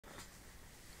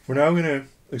We're now going to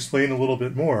explain a little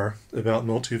bit more about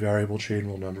multivariable chain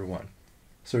rule number 1.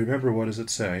 So remember, what does it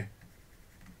say?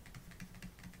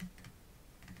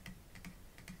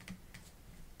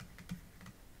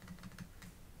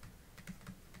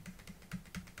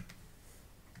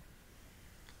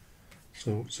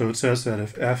 So it says that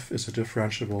if f is a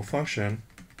differentiable function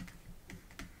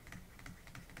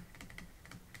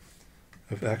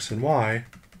of x and y,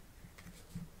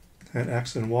 and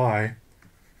x and y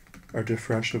are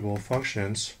differentiable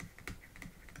functions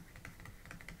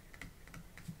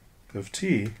of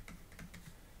t,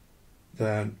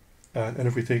 then, and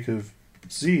if we think of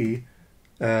z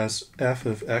as f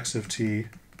of x of t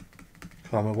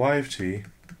comma y of t,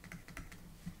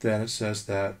 then it says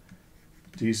that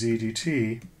dz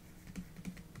dt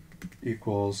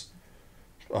equals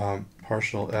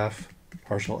partial f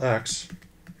partial x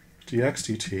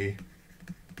dx dt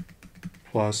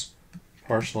plus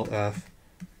partial f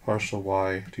partial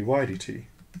y dy dt.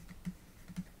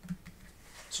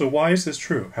 So why is this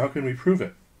true? How can we prove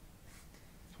it?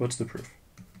 What's the proof?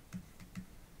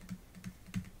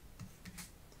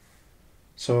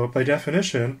 So by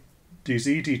definition,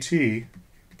 dz dt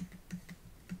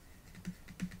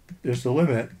is the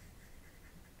limit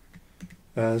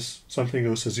as something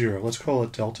goes to 0. Let's call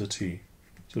it delta t.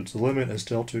 So it's the limit as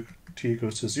delta t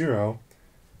goes to 0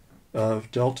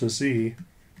 of delta z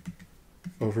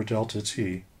over delta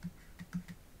t.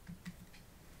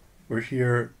 Where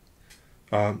here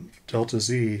delta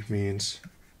z means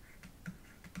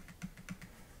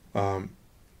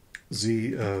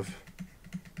z of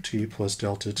t plus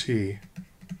delta t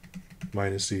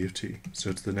minus z of t. So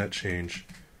it's the net change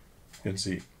in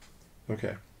z.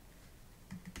 Okay.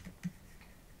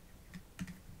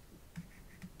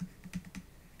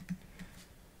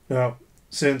 Now,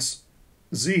 since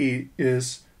z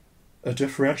is a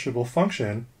differentiable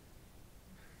function,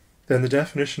 then the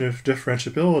definition of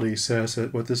differentiability says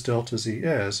that what this delta z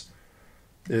is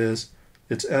it's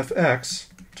fx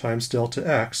times delta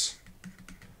x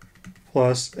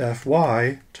plus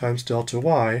fy times delta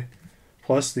y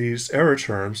plus these error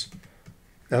terms,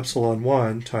 epsilon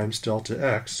 1 times delta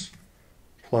x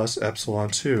plus epsilon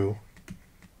 2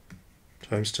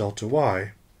 times delta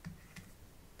y.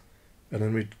 And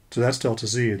then so that's delta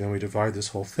z, and then we divide this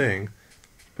whole thing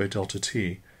by delta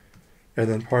t. And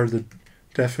then part of the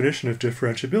definition of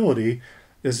differentiability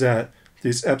is that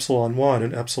these epsilon 1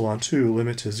 and epsilon 2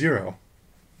 limit to 0.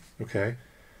 Okay?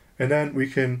 And then we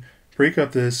can break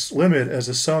up this limit as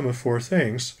a sum of 4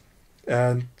 things,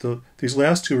 and these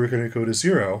last two are going to go to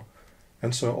 0.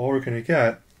 And so all we're going to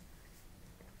get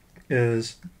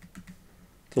is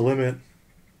the limit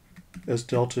as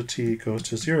delta t goes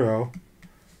to 0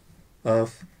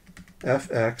 of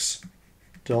fx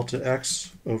delta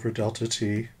x over delta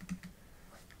t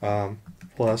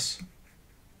plus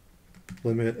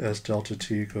limit as delta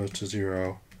t goes to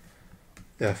 0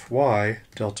 fy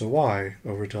delta y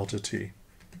over delta t.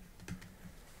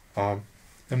 And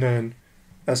then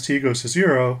as t goes to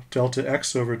 0, delta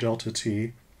x over delta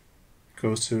t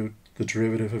goes to the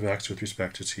derivative of x with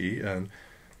respect to t, and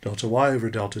delta y over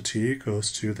delta t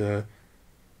goes to the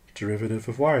derivative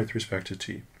of y with respect to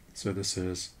t. So this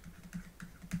is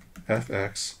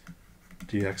fx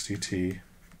dx dt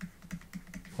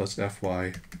plus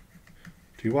fy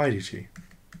dy dt.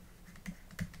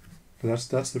 And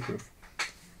that's the proof.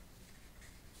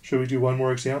 Should we do one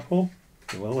more example?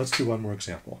 Well, let's do one more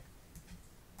example.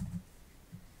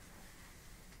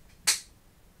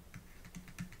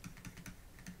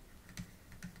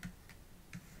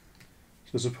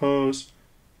 So suppose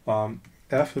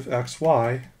f of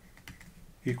xy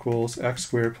equals x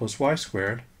squared plus y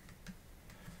squared,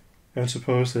 and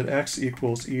suppose that x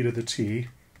equals e to the t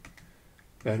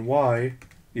and y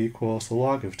equals the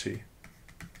log of t.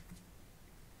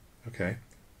 Okay,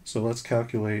 so let's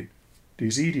calculate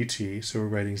dz dt. So we're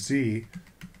writing z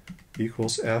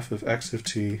equals f of x of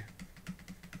t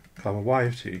comma y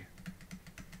of t.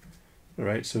 All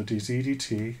right, so dz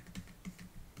dt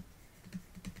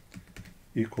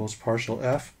equals partial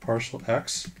f partial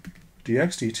x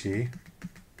dx dt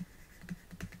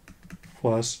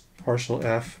plus partial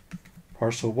f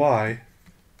partial y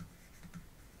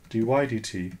dy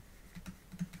dt.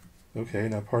 Okay,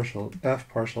 now partial f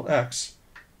partial x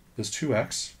is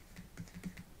 2x,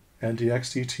 and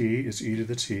dx dt is e to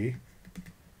the t,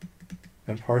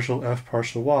 and partial f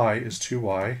partial y is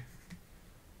 2y,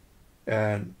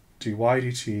 and dy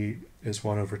dt is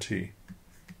 1 over t.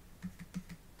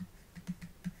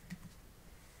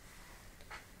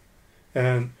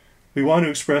 And we want to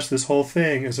express this whole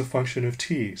thing as a function of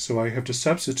t, so I have to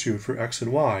substitute for x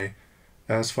and y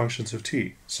as functions of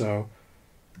t. So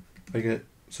I get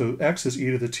So x is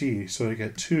e to the t, so I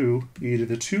get 2 e to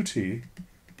the 2t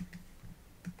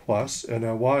plus, and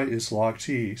now y is log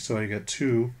t, so I get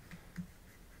 2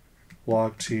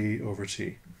 log t over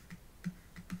t.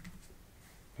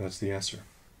 That's the answer.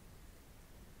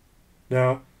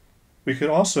 Now, we could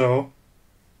also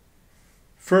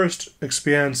first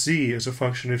expand z as a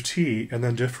function of t and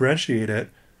then differentiate it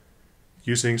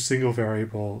using single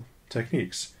variable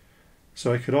techniques.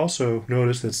 So I could also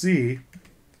notice that z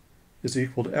is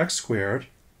equal to x squared,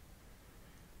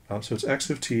 so it's x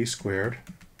of t squared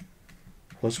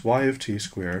plus y of t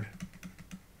squared.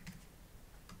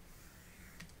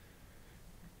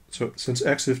 So since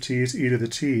x of t is e to the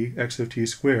t, x of t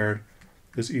squared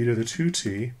is e to the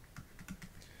 2t,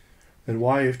 then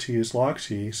y of t is log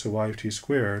t, so y of t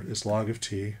squared is log of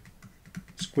t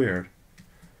squared.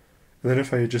 And then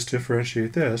if I just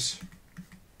differentiate this,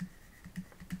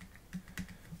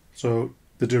 so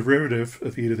the derivative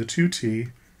of e to the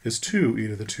 2t is 2 e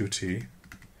to the 2t,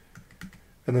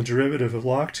 and the derivative of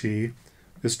log t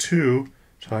is 2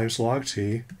 times log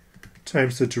t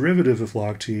times the derivative of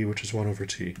log t, which is 1 over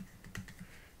t.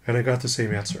 And I got the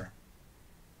same answer.